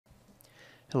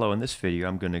Hello, in this video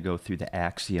I'm going to go through the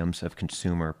axioms of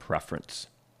consumer preference.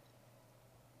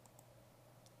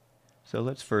 So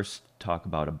let's first talk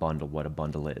about a bundle, what a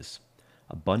bundle is.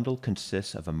 A bundle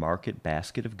consists of a market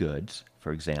basket of goods.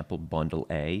 For example, bundle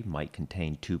A might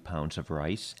contain 2 pounds of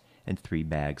rice and 3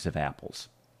 bags of apples.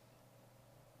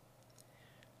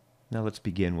 Now let's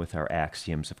begin with our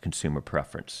axioms of consumer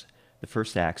preference. The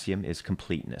first axiom is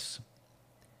completeness.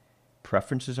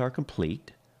 Preferences are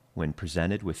complete when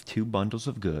presented with 2 bundles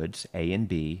of goods, A and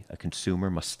B. A consumer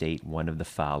must state one of the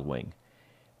following.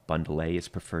 Bundle A is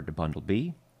preferred to bundle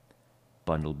B,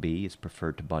 bundle B is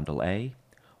preferred to bundle A,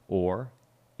 or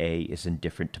A is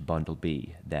indifferent to bundle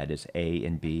B. That is, A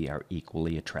and B are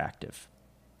equally attractive.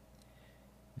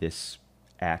 This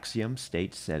axiom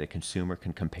states that a consumer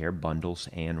can compare bundles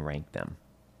and rank them.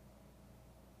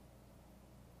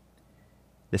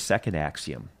 The second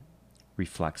axiom,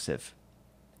 reflexive.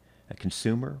 A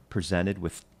consumer presented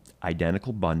with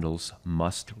identical bundles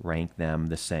must rank them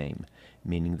the same,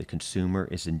 meaning the consumer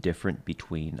is indifferent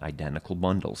between identical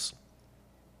bundles.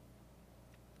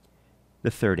 The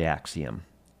third axiom,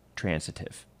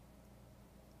 transitive.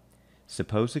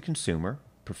 Suppose a consumer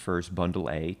prefers bundle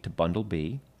A to bundle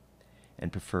B and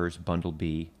prefers bundle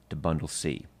B to bundle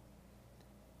C.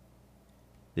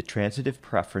 The transitive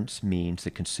preference means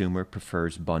the consumer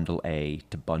prefers bundle A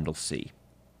to bundle C.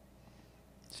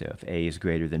 So if A is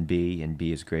greater than B and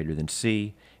B is greater than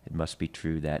C, it must be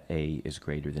true that A is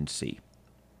greater than C.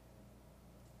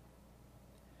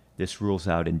 This rules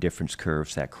out indifference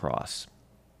curves that cross.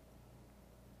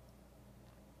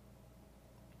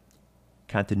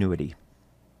 Continuity.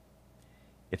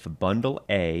 If a bundle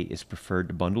A is preferred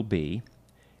to bundle B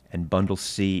and bundle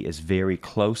C is very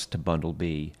close to bundle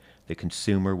B, the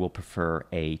consumer will prefer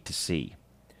A to C.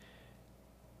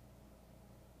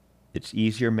 It's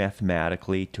easier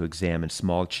mathematically to examine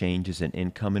small changes in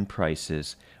income and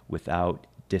prices without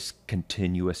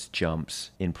discontinuous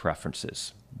jumps in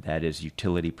preferences. That is,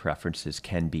 utility preferences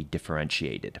can be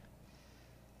differentiated.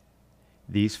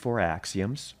 These 4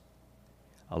 axioms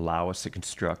allow us to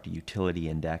construct a utility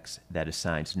index that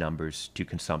assigns numbers to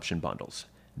consumption bundles.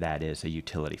 That is, a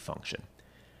utility function.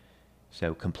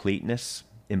 So completeness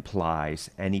implies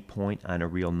any point on a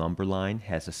real number line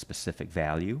has a specific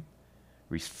value.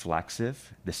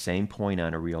 Reflexive, the same point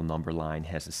on a real number line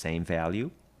has the same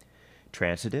value.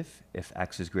 Transitive, if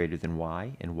x is greater than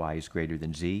y and y is greater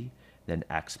than z, then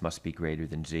x must be greater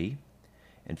than z.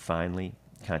 And finally,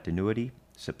 continuity,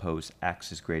 suppose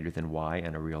x is greater than y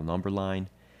on a real number line.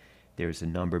 There's a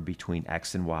number between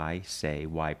x and y, say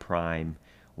y prime,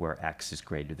 where x is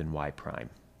greater than y prime.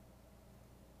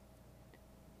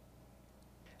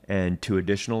 And 2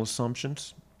 additional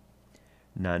assumptions.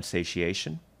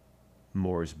 Nonsatiation.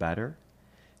 More is better.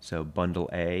 So bundle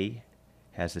A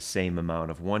has the same amount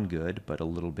of one good, but a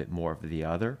little bit more of the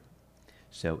other.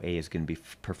 So A is going to be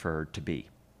preferred to B.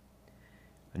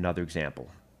 Another example.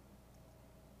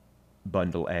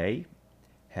 Bundle A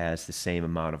has the same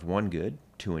amount of one good,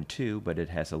 2 and 2, but it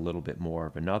has a little bit more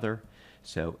of another.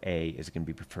 So A is going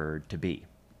to be preferred to B.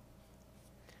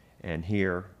 And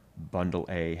here, bundle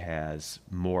A has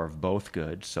more of both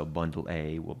goods, so bundle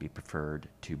A will be preferred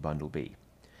to bundle B.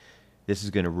 This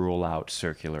is going to rule out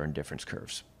circular indifference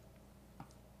curves.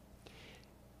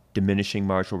 Diminishing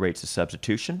marginal rates of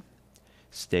substitution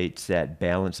states that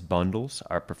balanced bundles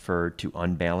are preferred to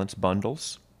unbalanced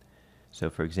bundles.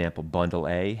 So for example, bundle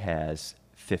A has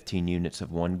 15 units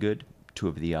of one good, 2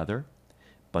 of the other.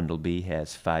 Bundle B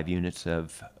has 5 units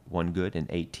of one good and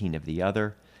 18 of the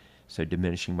other. So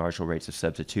diminishing marginal rates of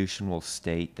substitution will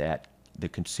state that the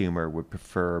consumer would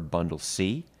prefer bundle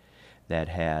C that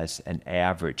has an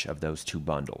average of those 2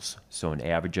 bundles. So an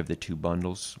average of the 2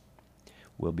 bundles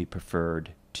will be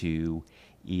preferred to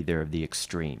either of the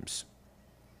extremes.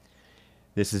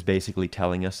 This is basically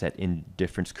telling us that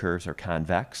indifference curves are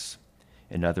convex.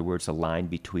 In other words, a line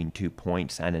between 2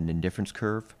 points on an indifference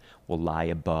curve will lie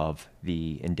above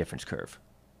the indifference curve.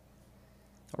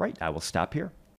 All right, I will stop here.